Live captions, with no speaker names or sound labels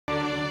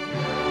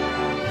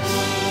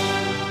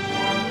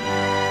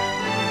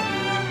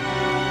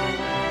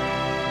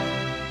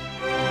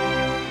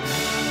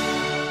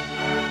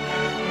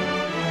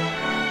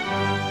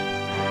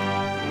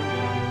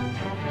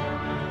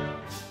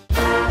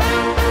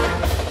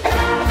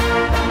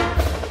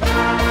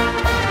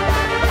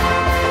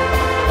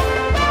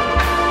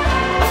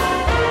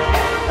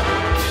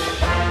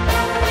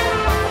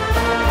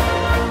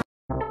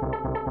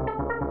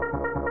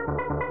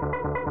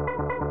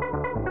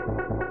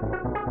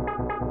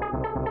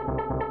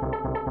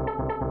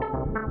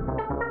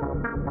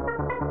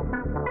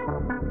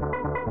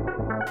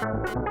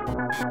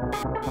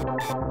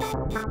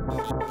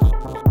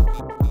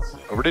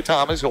Over to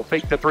Thomas, he'll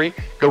fake the three,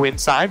 go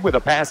inside with a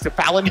pass to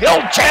Fallon.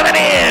 He'll jam it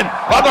in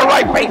on the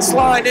right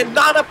baseline, and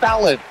Nana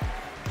Fallon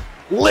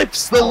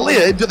lifts the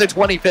lid to the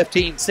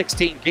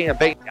 2015-16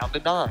 campaign down to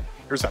 9.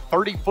 Here's a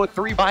 30-foot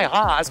three by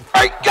Haas.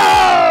 Right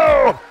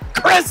go!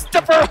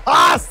 Christopher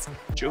Haas!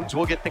 Jones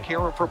will get the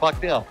carry for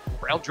Bucknell.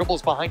 Brown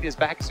dribbles behind his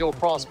back, still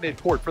across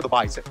midcourt for the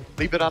Bison.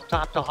 Leave it up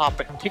top to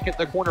Hoffman. Kick it in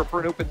the corner for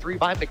an open three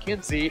by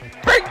McKenzie.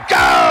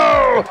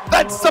 Bingo!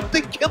 That's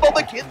something Kimball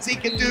McKenzie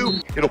can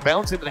do. It'll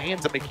bounce into the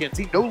hands of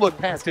McKenzie. No look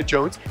pass to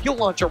Jones. He'll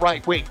launch a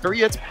right wing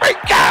three. It's bingo!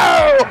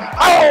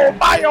 Oh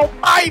my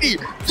almighty!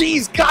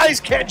 These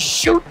guys can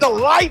shoot the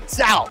lights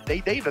out.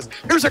 Nate Davis.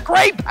 Here's a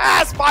great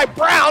pass by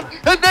Brown,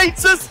 and Nate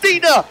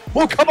Sestina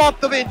will come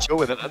off the bench. Go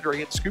with an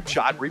underhand scoop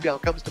shot.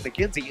 Rebound comes to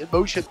McKenzie. In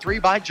motion three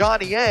by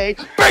Johnny A.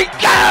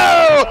 Bingo!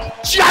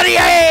 Johnny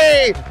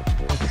A!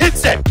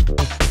 Hits it!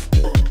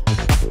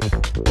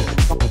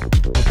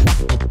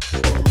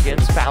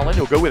 Against Fallon,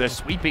 he'll go with a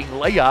sweeping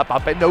layup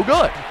up and no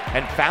good.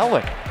 And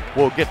Fallon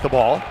will get the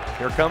ball.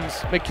 Here comes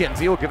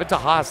McKenzie, he'll give it to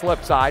Haas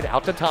left side,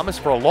 out to Thomas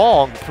for a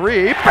long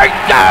three.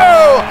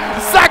 Bingo!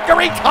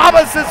 Zachary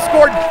Thomas has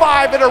scored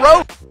 5 in a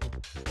row.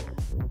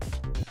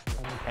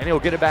 And he'll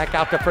get it back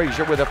out to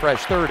Frazier with a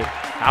fresh 30.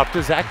 Out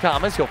to Zach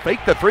Thomas, he'll fake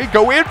the three,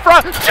 go in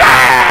front,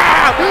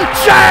 jam!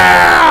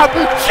 Jam!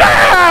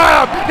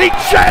 Jam! He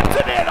jams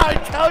it in,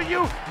 I tell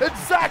you! And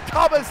Zach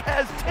Thomas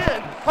has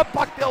 10,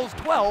 Bucknell's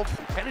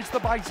 12, and it's the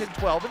Bison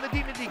 12, and the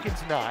Dean and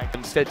Deacons 9.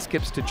 Instead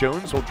skips to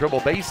Jones, will dribble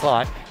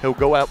baseline, he'll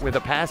go out with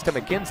a pass to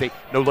McKenzie,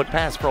 no look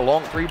pass for a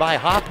long three by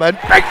Hoffman.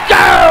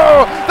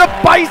 Bingo! The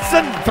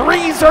Bison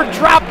threes are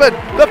dropping!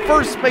 The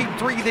first made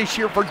three this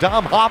year for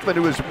Dom Hoffman,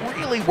 who has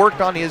really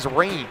worked on his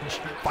range.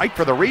 Fight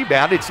for the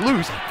rebound, it's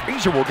loose.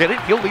 Frazier will get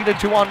it, he'll lead a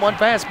 2-on-1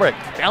 fast break.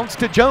 Bounce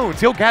to Jones,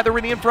 he'll gather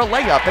it in for a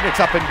layup, and it's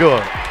up and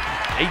good.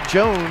 Nate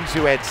Jones,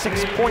 who had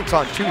 6 points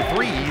on 2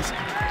 threes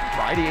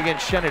Friday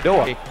against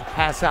Shenandoah.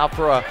 Pass out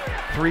for a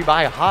three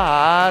by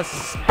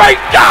Haas.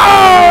 Bingo!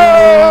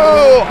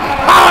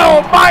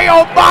 Oh my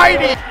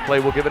almighty! Play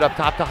will give it up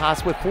top to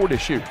Haas with 4 to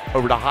shoot.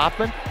 Over to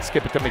Hoffman,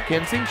 skip it to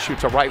McKenzie,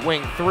 shoots a right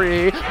wing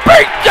three.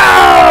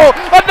 Bingo!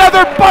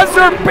 Another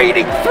buzzer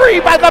beating three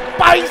by the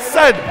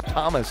Bison!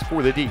 Thomas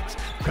for the Deeks.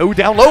 Go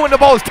down low and the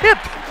ball is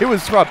tipped. It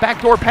was a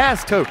backdoor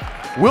pass to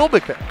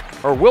Wilbert,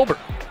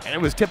 and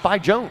it was tipped by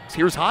Jones.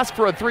 Here's Haas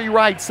for a three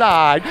right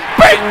side.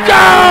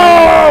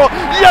 Bingo!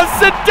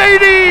 Yes,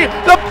 indeedy!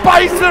 The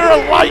Bison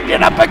are lighting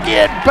it up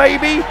again,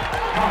 baby!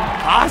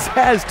 Haas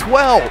has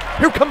 12.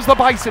 Here comes the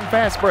Bison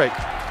fast break.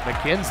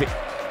 McKenzie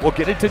will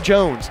get it to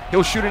Jones.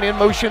 He'll shoot an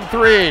in-motion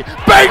three.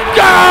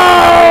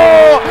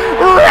 Bingo!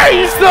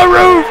 Raise the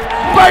roof,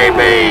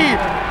 baby!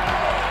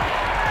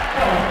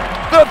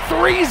 The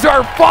threes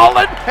are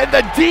falling, and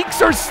the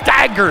Deeks are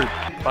staggered.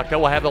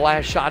 Bucknell will have the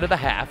last shot of the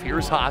half.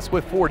 Here's Haas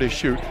with 4 to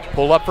shoot.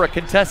 Pull up for a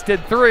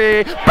contested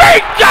three.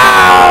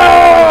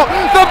 Bingo!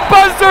 The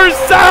buzzer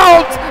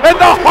sounds and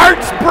the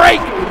hearts break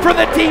for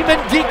the Demon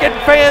Deacon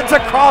fans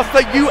across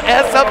the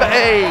US of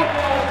A.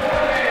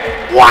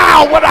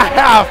 Wow, what a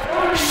half!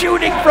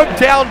 Shooting from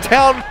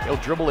downtown. He'll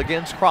dribble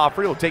against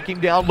Crawford. He'll take him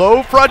down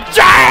low. Front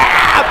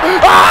jam!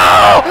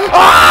 Oh!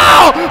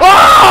 Oh!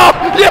 Oh!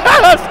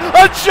 Yes!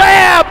 A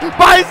jam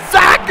by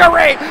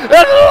Zachary!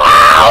 And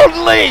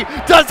loudly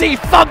does he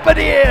thump it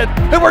in!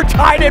 And we're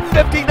tied at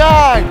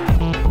 59.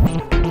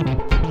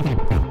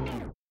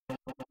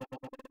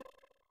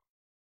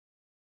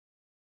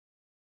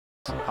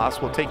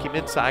 Haas will take him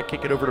inside,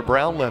 kick it over to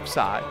Brown left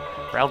side.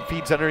 Brown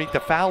feeds underneath the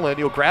Fallon.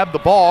 He'll grab the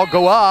ball,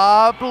 go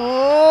up,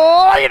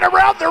 and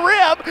around the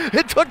rim.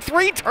 It took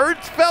 3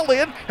 turns, fell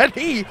in, and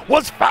he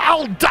was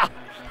fouled.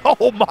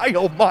 Oh my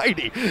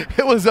almighty.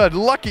 It was a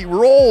lucky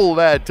roll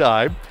that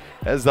time,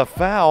 as the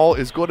foul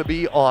is going to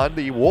be on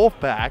the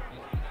Wolfpack.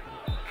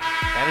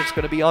 And it's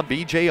going to be on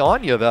BJ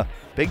Anya, the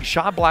big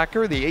shot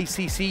blocker, the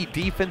ACC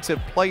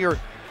defensive player.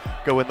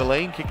 Go in the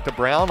lane, kick to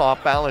Brown,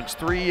 off balance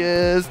three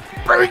is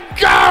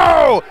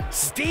bingo!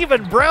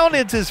 Stephen Brown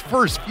hits his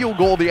first field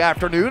goal of the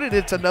afternoon, and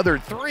it's another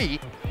 3.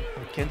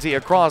 McKenzie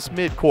across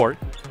midcourt,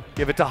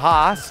 give it to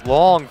Haas,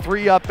 long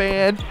 3 up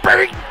and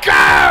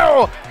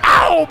bingo!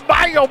 Oh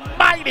my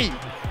almighty!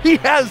 He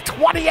has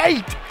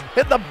 28,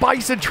 and the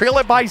Bison trail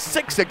it by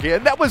 6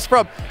 again. That was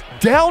from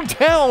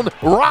downtown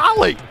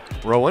Raleigh.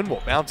 Rowan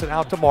will bounce it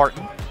out to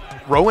Martin.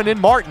 Rowan and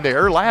Martin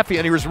there, laughing,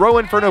 and here's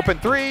Rowan for an open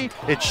 3.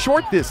 It's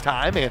short this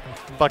time, and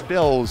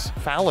Bucknell's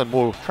Fallon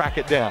will track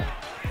it down.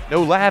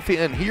 No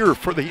laughing here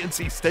for the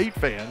NC State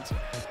fans,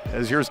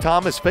 as here's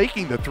Thomas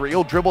faking the 3.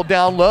 He'll dribble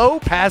down low,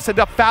 pass it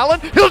to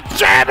Fallon. He'll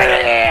jam it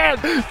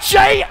in!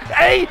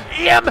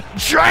 J-A-M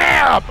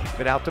jam!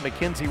 But out to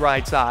McKenzie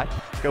right side.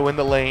 Go in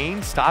the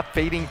lane, stop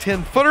fading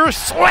 10-footer,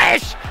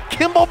 swish!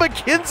 Kimball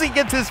McKenzie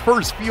gets his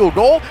first field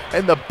goal,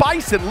 and the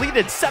Bison lead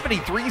at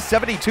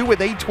 73-72 with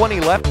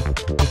 8:20 left.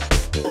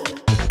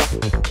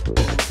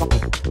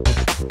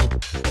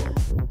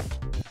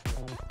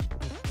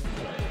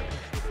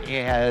 He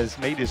has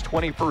made his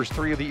 21st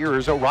three of the year.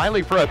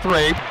 O'Reilly for a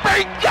three.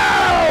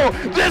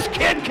 Bingo! This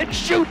kid can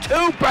shoot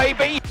too,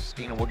 baby!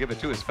 Steen will give it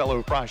to his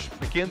fellow Frosh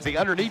McKenzie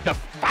underneath the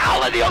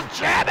foul, and he'll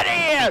jam it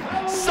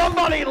in!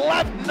 Somebody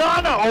left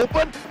Nana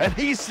open, and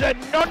he said,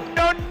 no,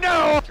 no,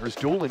 no! Here's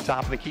Doolin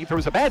top of the key,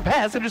 throws a bad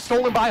pass, and it's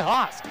stolen by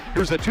Haas.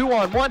 Here's a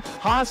 2-on-1.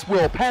 Haas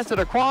will pass it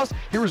across.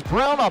 Here's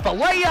Brown off a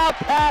layup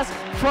pass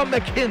from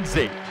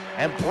McKenzie.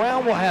 And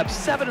Brown will have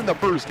 7 in the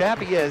first half.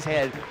 He has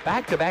had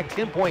back-to-back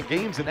 10-point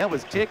games, and that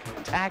was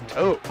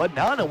tic-tac-toe. But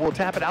Nana will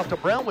tap it out to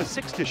Brown with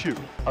 6 to shoot.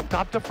 Up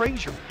top to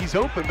Frazier. He's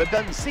open, but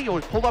doesn't see. He'll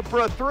pull up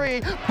for a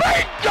three.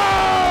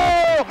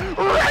 Bingo!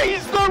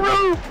 Raise the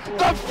roof!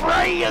 The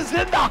fray is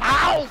in the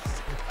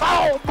house!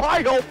 Oh,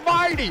 my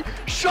almighty!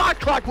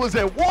 Shot clock was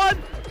at 1,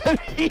 and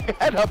he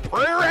had a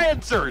prayer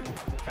answered.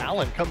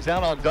 Fallon comes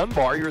out on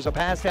Dunbar. Here's a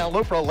pass down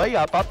low for a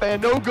layup. Up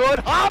and no good.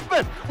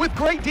 Hoffman with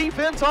great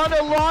defense on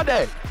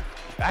Alade.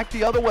 Back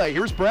the other way.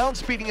 Here's Brown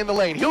speeding in the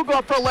lane. He'll go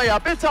up for a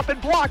layup. It's up and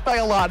blocked by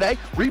Alade.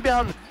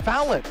 Rebound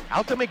Fallon.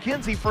 Out to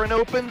McKenzie for an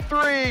open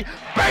three.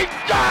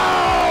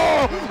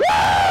 Bingo!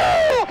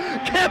 Woo!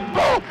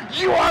 Kimball,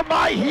 you are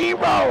my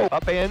hero!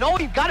 Up and oh,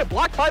 he got it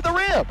blocked by the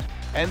rim.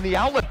 And the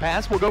outlet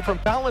pass will go from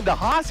Fallon to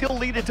Haas. He'll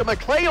lead it to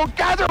McClay. He'll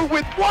gather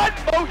with one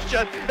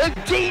motion. And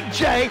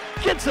DJ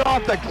gets it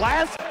off the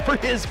glass for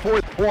his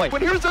 4th point.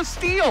 But here's a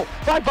steal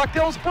by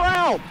Bucknell's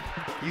Brown.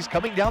 He's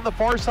coming down the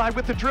far side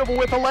with the dribble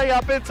with a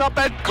layup. It's up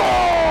and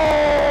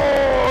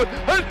good!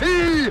 And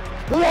he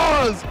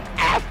was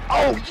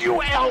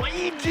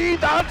F-O-U-L-E-D.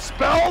 That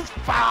spells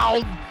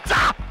fouled.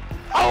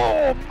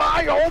 Oh,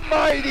 my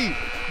almighty.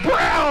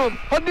 Brown,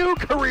 a new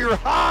career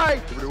high.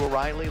 Over to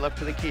O'Reilly, left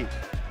to the key.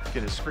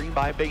 Get a screen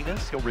by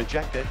Baines. He'll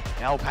reject it.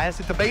 Now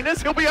pass it to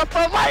Baines. He'll be up for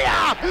a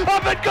layup.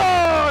 Up and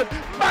good.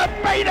 Matt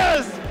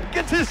Baines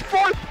gets his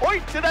 4th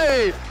point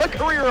today. A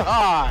career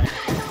high.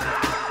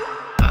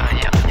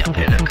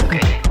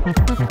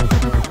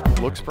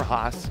 Looks for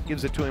Haas,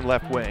 gives it to him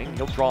left wing.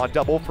 He'll draw a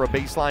double for a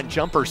baseline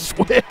jumper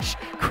switch.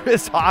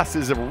 Chris Haas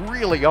is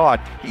really odd.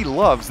 He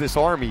loves this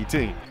Army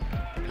team.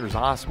 There's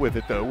Haas with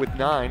it though, with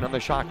 9 on the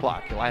shot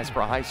clock. He'll ask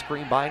for a high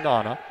screen by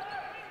Nana.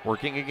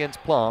 Working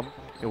against Plum.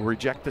 He'll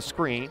reject the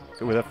screen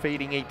with a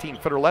fading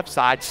 18-footer left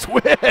side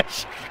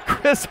switch.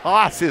 Chris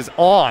Haas is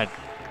on.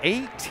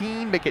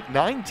 18, make it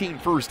 19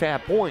 first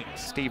half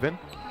points. Steven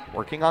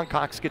working on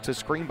Cox, gets a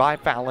screen by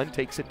Fallon,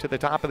 takes it to the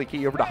top of the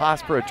key over to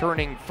Haas for a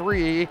turning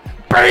three.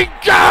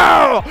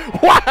 Bingo!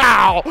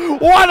 Wow!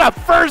 What a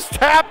first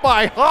half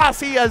by Haas.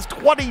 He has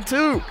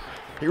 22.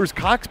 Here's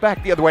Cox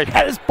back the other way.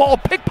 Had his ball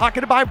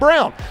pickpocketed by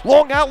Brown.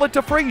 Long outlet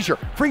to Frazier.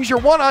 Frazier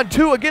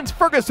 1-on-2 against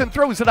Ferguson,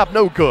 throws it up,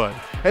 no good.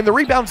 And the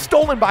rebound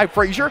stolen by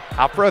Frazier.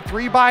 Out for a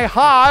three by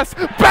Haas.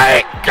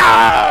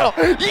 Bingo!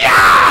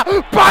 Yeah,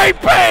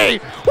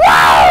 baby!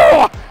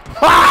 Woo!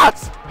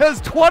 Haas has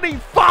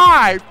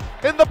 25,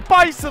 and the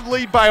Bison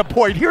lead by a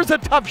point. Here's a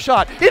tough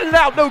shot. In and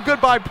out, no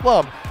good by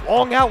Plum.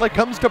 Long outlet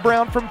comes to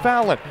Brown from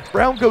Fallon.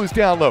 Brown goes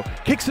down low,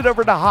 kicks it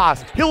over to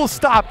Haas. He'll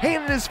stop,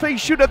 hand in his face,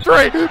 shoot a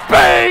three.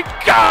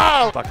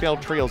 Bingo! Bucknell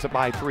trails it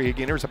by 3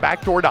 again. Here's a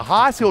backdoor to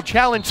Haas. He'll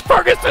challenge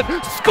Ferguson,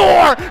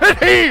 score, and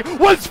he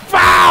was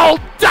fouled.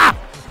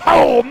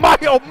 Oh, my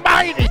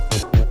almighty!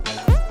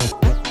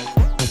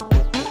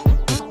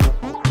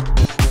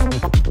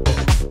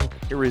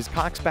 Here is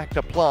Cox back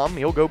to Plum.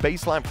 He'll go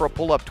baseline for a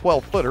pull-up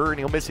 12-footer, and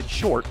he'll miss it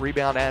short.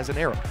 Rebound as an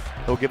arrow.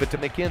 He'll give it to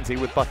McKenzie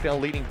with Bucknell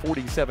leading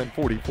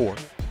 47-44.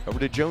 Over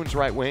to Jones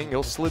right wing.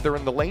 He'll slither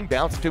in the lane,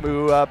 bounce to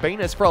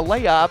Baines for a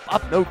layup.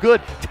 Up, no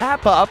good.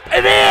 Tap up,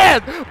 and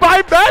in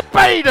by Matt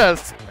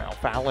Baines. Now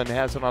Fallon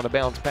has it on a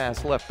bounce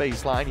pass left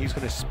baseline. He's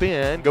going to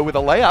spin, go with a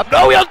layup.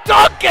 No, he'll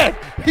dunk it!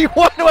 He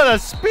won with a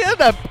spin,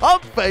 a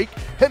pump fake,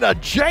 and a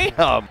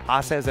jam.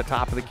 Haas has the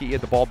top of the key,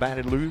 had the ball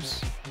batted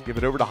loose. Give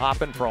it over to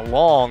Hoppin for a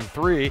long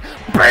three.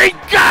 Bingo!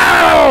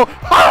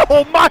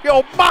 Oh, my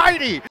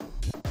almighty!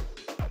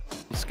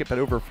 Skip it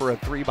over for a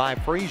three by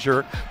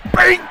Frazier.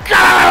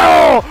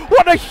 Bingo!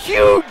 What a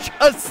huge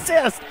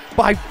assist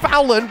by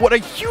Fallon. What a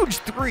huge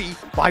three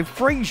by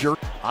Frazier.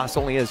 Haas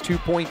only has 2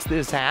 points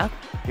this half.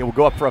 He will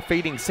go up for a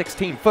fading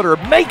 16-footer.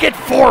 Make it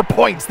 4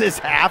 points this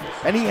half,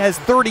 and he has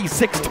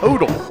 36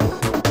 total.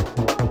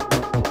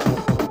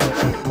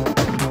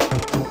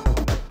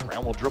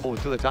 Will dribble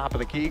it to the top of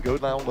the key, go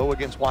down low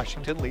against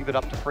Washington, leave it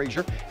up to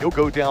Frazier. He'll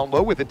go down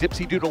low with a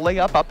dipsy doodle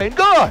layup, up and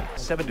good.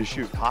 7 to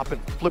shoot. Hoppin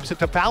flips it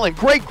to Fallon.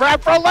 Great grab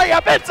for a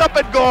layup. It's up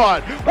and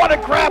good. What a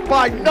grab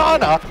by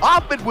Nana.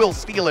 Hoppin will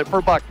steal it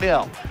for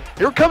Bucknell.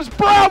 Here comes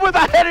Brown with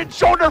a head and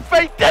shoulder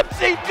fake.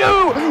 Dipsy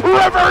do.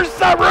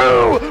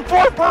 Reverse-a-roo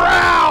for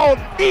Brown.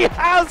 He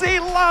has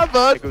 11.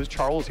 There goes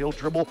Charles. He'll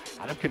dribble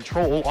out of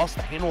control. Lost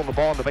the handle on the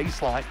ball on the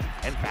baseline,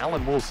 and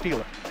Fallon will steal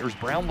it. There's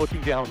Brown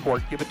looking down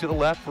court. Give it to the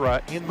left for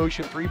an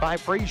in-motion three by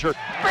Frazier.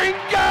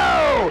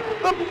 Bingo!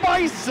 The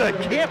Bison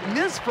can't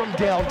miss from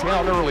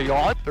downtown early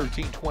on.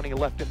 13:20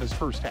 left in this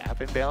first half.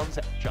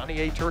 Inbounds. Johnny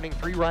A turning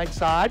three right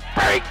side.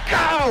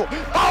 Bingo!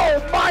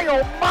 Oh, my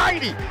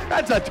almighty!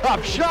 That's a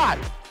tough shot.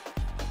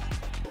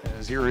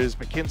 As here is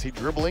McKenzie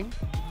dribbling.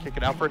 Kick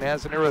it out for an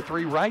Asanero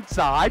 3 right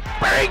side.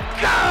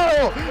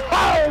 Bingo!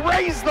 Oh,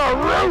 raise the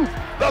roof!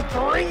 The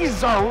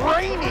threes are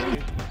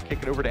raining.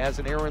 Kick it over to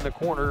Asanero in the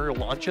corner.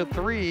 Launch a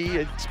 3.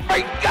 It's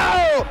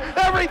bingo!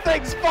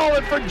 Everything's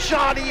falling for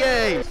Johnny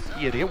A.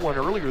 He had hit one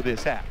earlier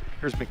this half.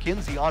 Here's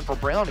McKenzie on for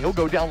Brown. He'll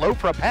go down low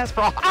for a pass for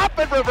a hop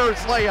and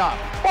reverse layup.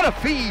 What a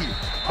feed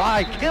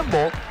by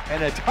Kimball,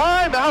 and a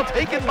timeout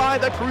taken by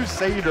the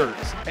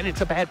Crusaders. And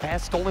it's a bad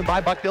pass stolen by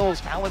Bucknell's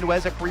Fallon, who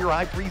has a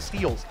career-high 3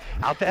 steals.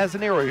 Out to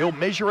Asanero. He'll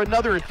measure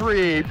another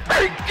 3.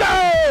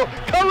 Bingo!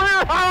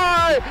 Career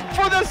high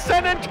for the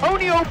San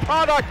Antonio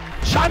product,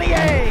 Johnny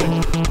A.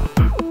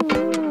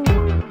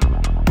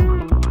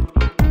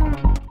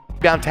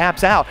 Down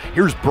taps out.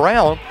 Here's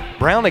Brown.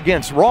 Brown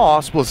against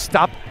Ross will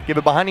stop. Give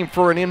it behind him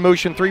for an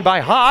in-motion 3 by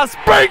Haas.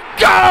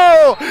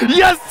 Bingo!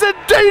 Yes,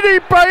 indeedy,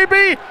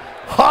 baby!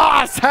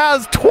 Haas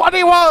has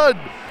 21.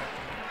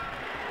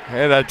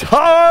 And a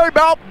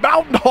timeout,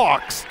 Mountain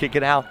Hawks. Kick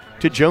it out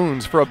to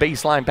Jones for a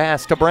baseline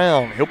pass to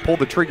Brown. He'll pull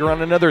the trigger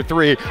on another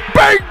 3.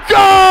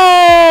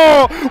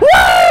 Bingo!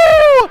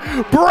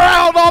 Woo!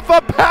 Brown off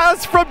a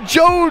pass from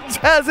Jones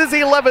has his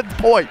 11th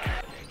point.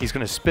 He's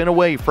going to spin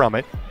away from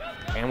it.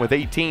 And with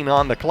 18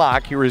 on the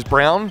clock, here is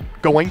Brown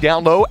going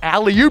down low,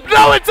 alley-oop.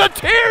 No, it's a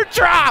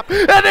teardrop,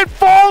 and it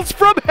falls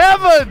from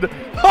heaven.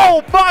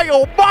 Oh, my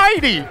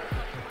almighty.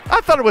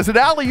 I thought it was an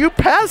alley-oop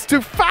pass to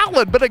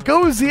Fallon, but it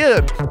goes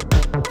in.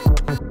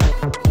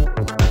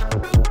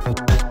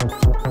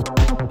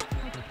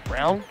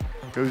 Brown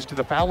goes to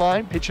the foul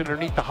line, pitch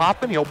underneath the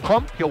Hoffman. He'll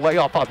pump, he'll lay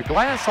off on the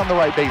glass on the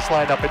right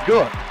baseline, up and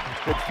good.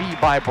 Good feed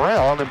by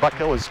Brown, and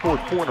Bucknell has scored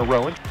 4 in a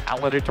row.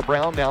 Outlet it to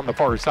Brown down the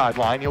far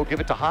sideline. He'll give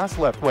it to Haas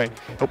left wing.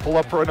 He'll pull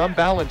up for an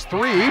unbalanced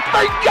 3.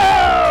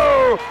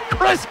 Bingo!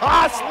 Chris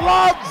Haas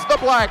loves the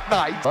Black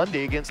Knights.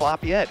 Monday against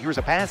Lafayette. Here's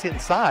a pass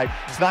inside.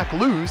 It's knocked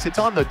loose. It's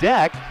on the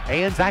deck,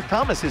 and Zach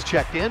Thomas has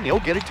checked in.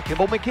 He'll get it to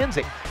Kimball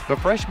McKenzie. The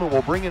freshman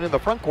will bring it in the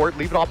front court,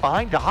 leave it off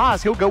behind to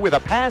Haas. He'll go with a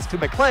pass to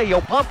McClay.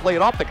 He'll pump, lay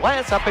it off the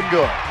glass, up and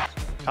good.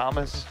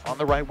 Thomas on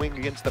the right wing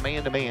against the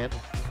man-to-man.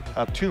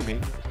 Up to me,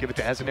 give it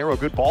to Asanero,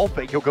 good ball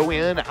fake. He'll go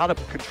in, out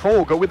of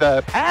control, go with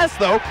a pass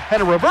though,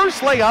 and a reverse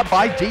layup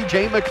by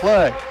DJ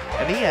McClay.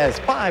 And he has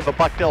 5 of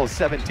Bucknell's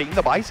 17.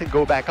 The Bison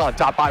go back on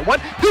top by 1.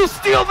 He'll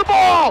steal the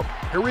ball.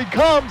 Here he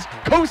comes,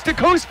 coast to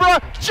coast for a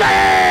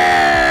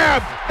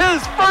jam!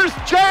 His first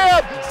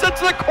jam since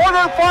the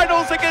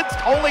quarterfinals against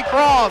Holy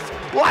Cross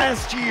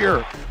last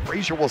year.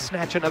 Frazier will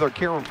snatch another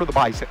Karen for the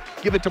Bison.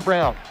 Give it to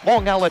Brown.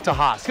 Long outlet to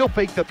Haas. He'll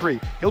fake the 3.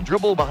 He'll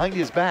dribble behind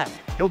his back.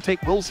 He'll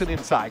take Wilson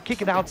inside.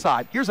 Kick it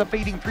outside. Here's a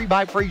fading 3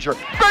 by Frazier.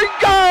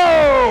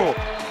 Bingo!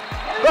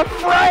 The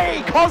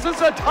Fray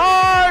causes a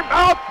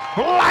timeout.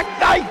 Black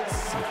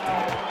Knights.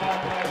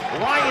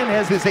 Ryan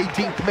has his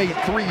 18th made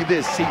 3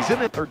 this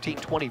season at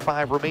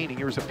 13:25 remaining.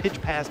 Here's a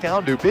pitch pass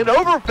down to Ben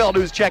Overfeld,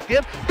 who's checked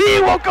in. He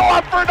will go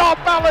up for an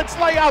off-balance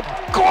layup.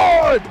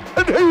 Good!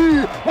 And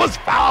he was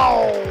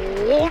fouled.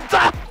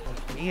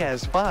 He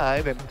has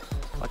 5, and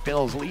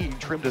Bucknell's lead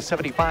trimmed to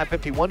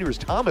 75-51. Here's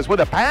Thomas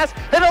with a pass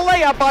and a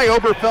layup by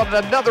Overfeld,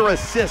 and another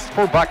assist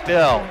for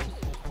Bucknell.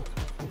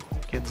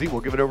 Kinsey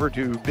will give it over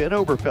to Ben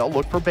Overfeld.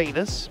 Look for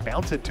Banis.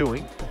 Bounce it to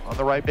him on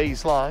the right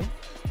baseline.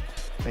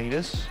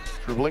 Banis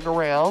dribbling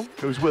around.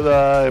 Goes with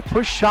a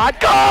push shot.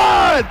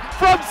 Good!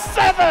 From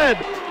 7!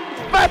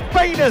 Matt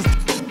Banis.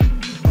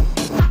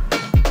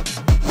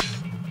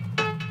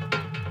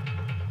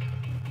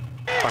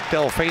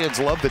 Bucknell fans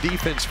love the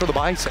defense for the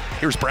Bison.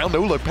 Here's Brown,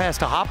 no look pass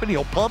to Hoffman.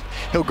 He'll pump.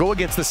 He'll go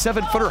against the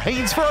 7-footer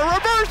Haynes for a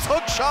reverse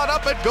hook shot,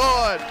 up and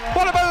good.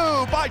 What a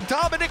move by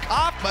Dominic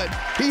Hoffman.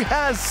 He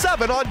has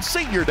 7 on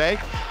senior day.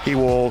 He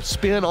will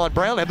spin on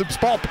Brown. Have this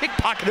ball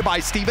pickpocketed by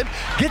Steven.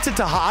 Gets it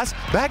to Haas.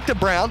 Back to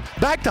Brown.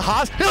 Back to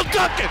Haas. He'll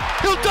dunk it.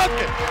 He'll dunk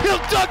it.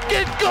 He'll dunk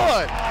it.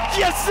 Good.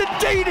 Yes,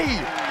 indeedy.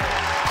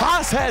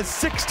 Haas has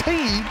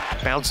 16.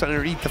 Bounce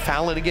underneath the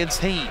Fallon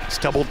against Haynes.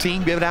 Double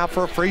team, give it out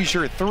for a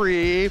Frazier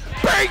 3.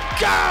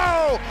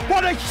 Bingo!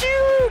 What a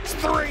huge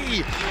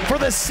 3 for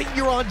the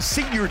senior on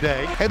senior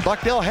day. And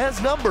Bucknell has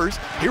numbers.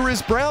 Here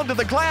is Brown to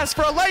the glass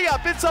for a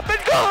layup. It's up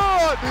and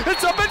good!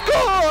 It's up and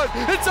good!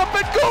 It's up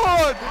and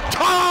good!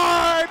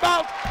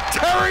 Timeout,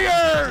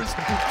 Terriers!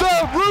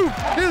 The roof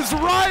is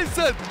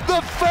rising.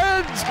 The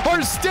fans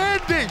are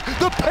standing.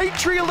 The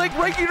Patriot League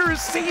regular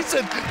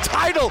season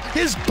title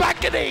is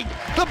beckoning.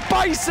 The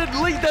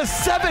Bison lead the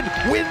 7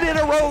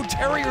 win-in-a-row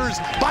Terriers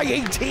by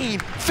 18,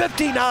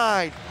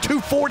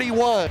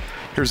 59-41.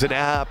 Here's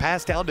a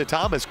pass down to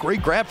Thomas.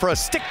 Great grab for a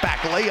stick-back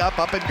layup,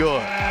 up and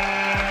good.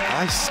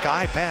 Nice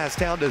sky pass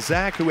down to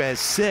Zach, who has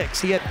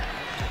 6. He had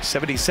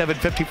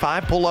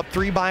 77-55, pull-up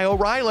 3 by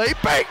O'Reilly.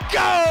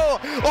 Bingo!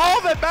 All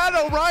that Matt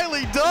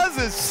O'Reilly does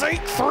is sink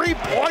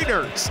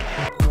 3-pointers.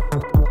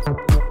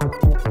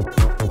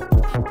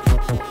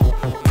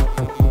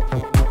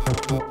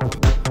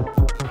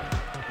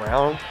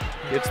 Brown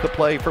gets the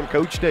play from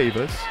Coach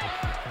Davis.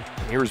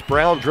 Here's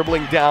Brown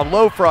dribbling down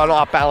low for an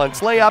off-balance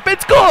layup.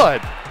 It's good!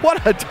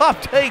 What a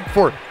tough take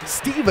for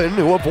Steven,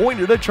 who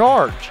avoided a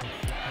charge.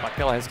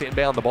 Bucknell has to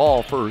inbound the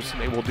ball first,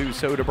 and they will do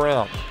so to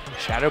Brown.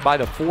 shadowed by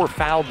the 4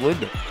 fouled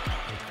Linden.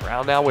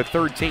 Brown now with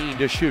 13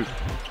 to shoot.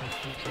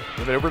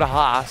 Give it over to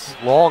Haas.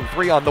 Long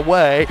 3 on the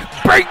way.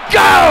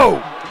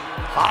 Bingo!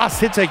 Haas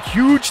hits a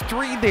huge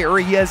 3 there.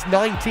 He has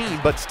 19,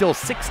 but still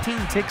 16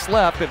 ticks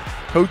left. And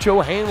Coach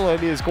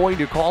O'Hanlon is going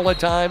to call a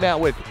timeout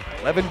with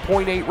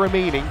 11.8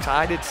 remaining,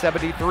 tied at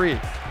 73.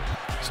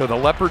 So the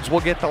Leopards will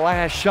get the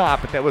last shot,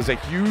 but that was a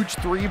huge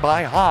 3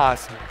 by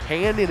Haas.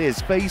 Hand in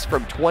his face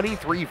from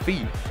 23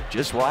 feet,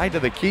 just right to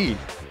the key.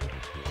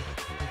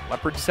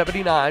 Leopards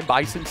 79,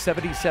 Bison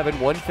 77,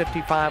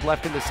 1:55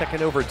 left in the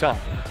second overtime.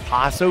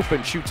 Haas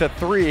open, shoots a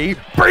 3.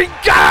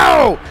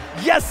 Bingo!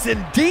 Yes,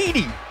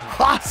 indeedy!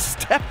 Haas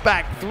step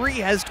back 3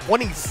 has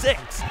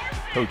 26.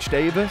 Coach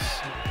Davis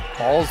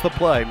calls the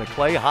play.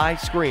 McClay high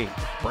screen.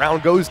 Brown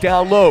goes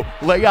down low.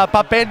 Layup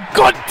up and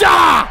good!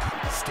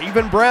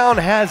 Stephen Brown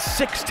has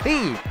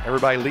 16.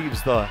 Everybody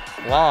leaves the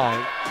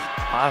line.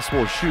 Haas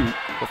will shoot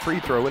the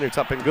free throw and it's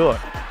up and good.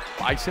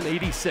 Bison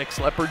 86,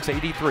 Leopards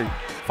 83.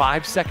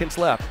 5 seconds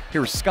left.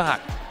 Here's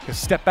Scott. A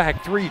step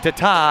back 3 to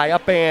tie,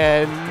 up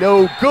and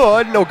no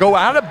good. No, go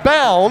out of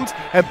bounds,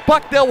 and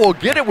Bucknell will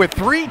get it with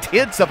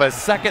 3/10 of a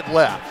second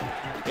left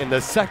in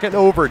the second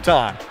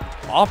overtime.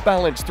 Off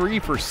balance 3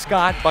 for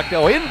Scott.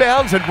 Bucknell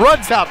inbounds and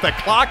runs out the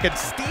clock, and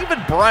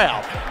Stephen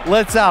Brown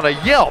lets out a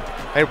yelp.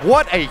 And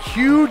what a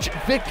huge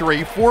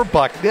victory for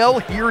Bucknell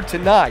here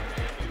tonight.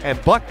 And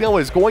Bucknell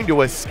is going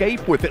to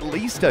escape with at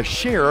least a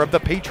share of the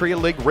Patriot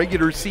League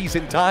regular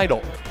season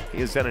title. He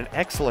has done an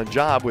excellent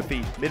job with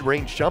the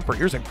mid-range jumper.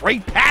 Here's a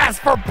great pass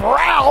for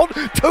Brown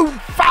to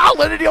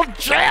foul it, and he'll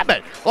jam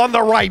it on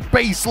the right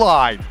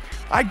baseline.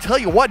 I tell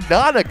you what,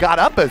 Nana got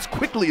up as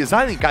quickly as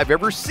I think I've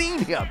ever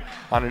seen him.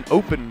 On an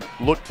open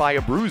look by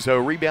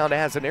Abruzzo, rebound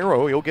has an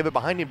arrow. He'll give it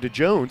behind him to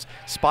Jones.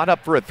 Spot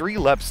up for a 3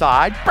 left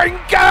side.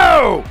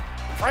 Bingo!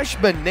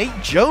 Freshman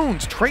Nate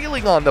Jones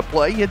trailing on the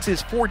play, hits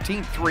his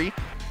 14th 3.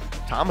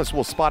 Thomas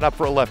will spot up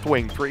for a left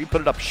wing 3,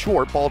 put it up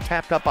short, ball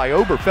tapped up by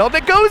Oberfeld,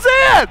 it goes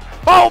in!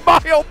 Oh my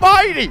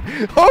almighty!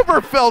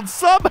 Oberfeld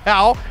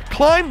somehow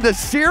climbed the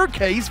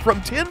staircase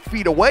from 10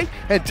 feet away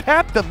and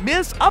tapped the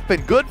miss, up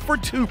and good for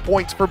 2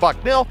 points for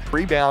Bucknell.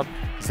 Rebound,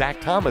 Zach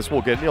Thomas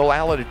will get it, he'll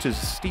alley it to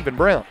Stephen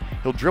Brown.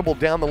 He'll dribble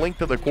down the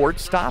length of the court,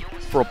 stop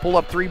for a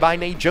pull-up 3 by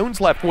Nate Jones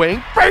left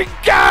wing.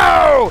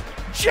 Bingo!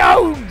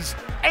 Jones!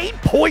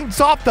 8 points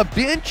off the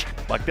bench.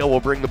 Bucknell will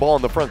bring the ball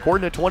in the front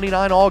court in a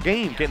 29 all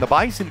game. Can the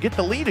Bison get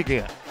the lead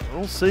again?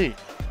 We'll see.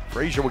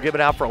 Frazier will give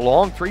it out for a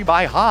long 3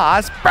 by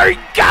Haas.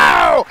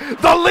 Bingo!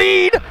 The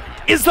lead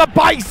is the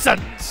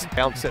Bisons.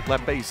 Bounce at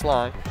left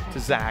baseline to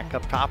Zach.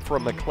 Up top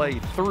from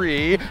McClay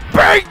 3.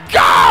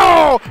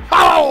 Bingo!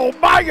 Oh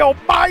my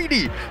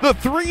almighty! The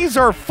 3s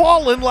are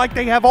falling like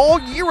they have all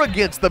year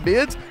against the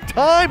mids.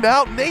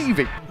 Timeout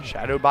Navy.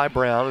 Shadowed by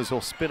Brown as he'll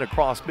spin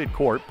across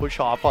midcourt, push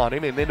off on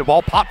him, and then the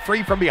ball popped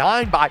free from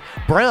behind by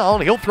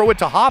Brown. He'll throw it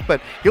to Hoffman.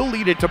 He'll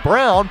lead it to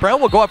Brown.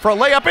 Brown will go up for a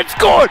layup. It's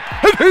good!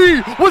 And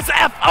he was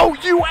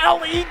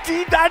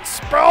F-O-U-L-E-D. That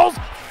spells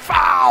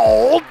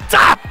fouled.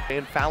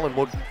 And Fallon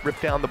will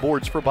rip down the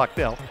boards for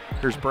Bucknell.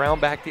 Here's Brown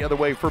back the other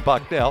way for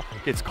Bucknell.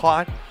 Gets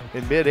caught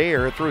in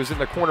midair, throws in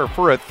the corner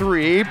for a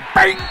 3.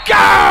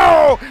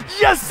 Bingo!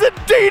 Yes,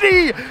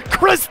 indeedy!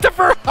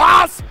 Christopher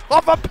Haas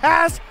off a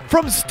pass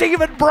from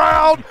Stephen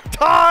Brown.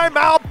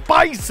 Timeout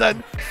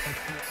Bison.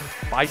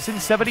 Bison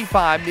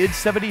 75, mid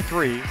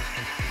 73.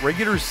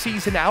 Regular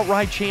season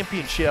outright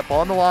championship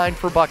on the line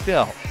for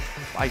Bucknell.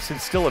 Bison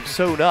still have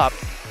sewn up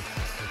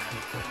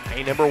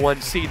a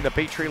 #1 seed in the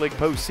Patriot League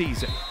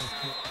postseason.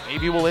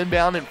 Navy will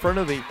inbound in front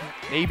of the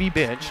Navy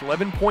bench.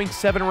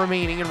 11.7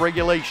 remaining in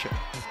regulation.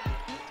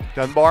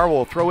 Dunbar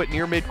will throw it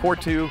near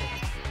midcourt to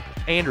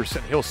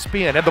Anderson. He'll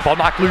spin and the ball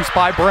knocked loose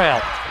by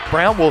Brown.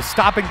 Brown will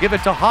stop and give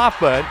it to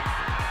Hoffman,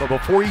 but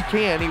before he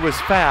can, he was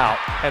fouled.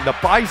 And the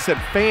Bison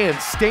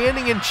fans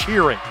standing and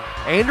cheering.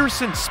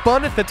 Anderson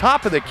spun at the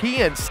top of the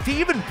key and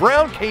Stephen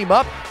Brown came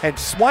up and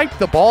swiped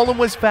the ball and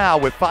was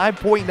fouled with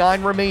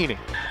 5.9 remaining.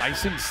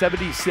 Bison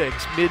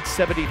 76, mid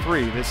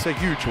 73. This is a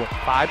huge one.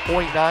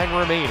 5.9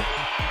 remaining.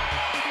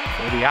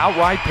 For the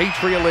outright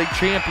Patriot League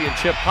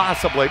championship,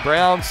 possibly.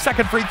 Brown's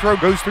second free throw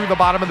goes through the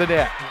bottom of the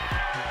net.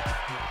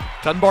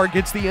 Dunbar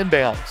gets the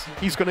inbounds.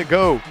 He's going to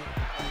go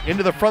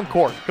into the front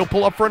court. He'll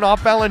pull up for an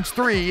off-balance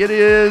 3. It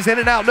is in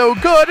and out, no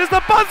good as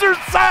the buzzer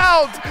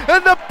sounds,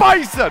 and the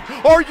Bison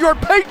are your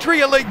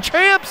Patriot League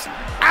champs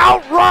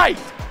outright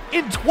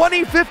in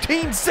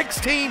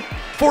 2015-16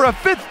 for a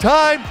 5th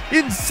time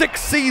in 6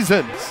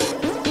 seasons.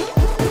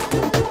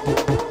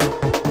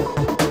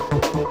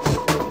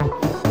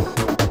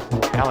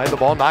 Now had the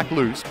ball knocked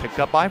loose, picked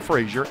up by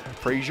Frazier.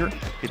 Frazier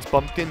gets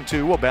bumped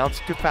into, will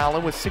bounce to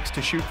Fallon with 6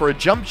 to shoot for a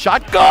jump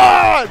shot.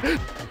 Good!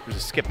 There's a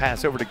skip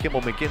pass over to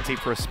Kimball McKenzie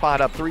for a spot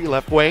up 3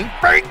 left wing.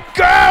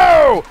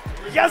 Bingo!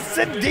 Yes,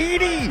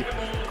 indeedy!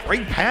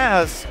 Great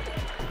pass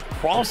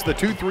across the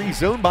 2-3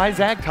 zone by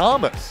Zach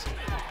Thomas.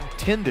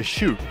 10 to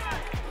shoot.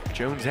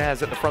 Jones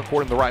has it in the front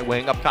court in the right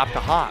wing, up top to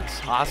Haas.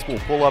 Haas will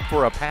pull up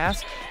for a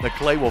pass.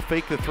 McClay will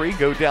fake the 3,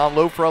 go down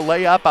low for a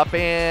layup, up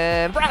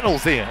and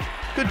rattles in.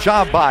 Good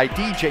job by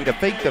DJ to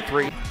fake the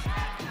 3.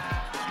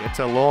 It's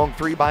a long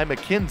three by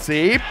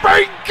McKenzie.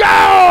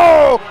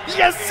 Bingo!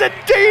 Yes,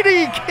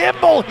 indeedy!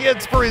 Kimball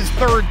hits for his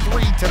third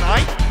three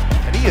tonight,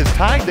 and he has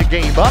tied the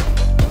game up.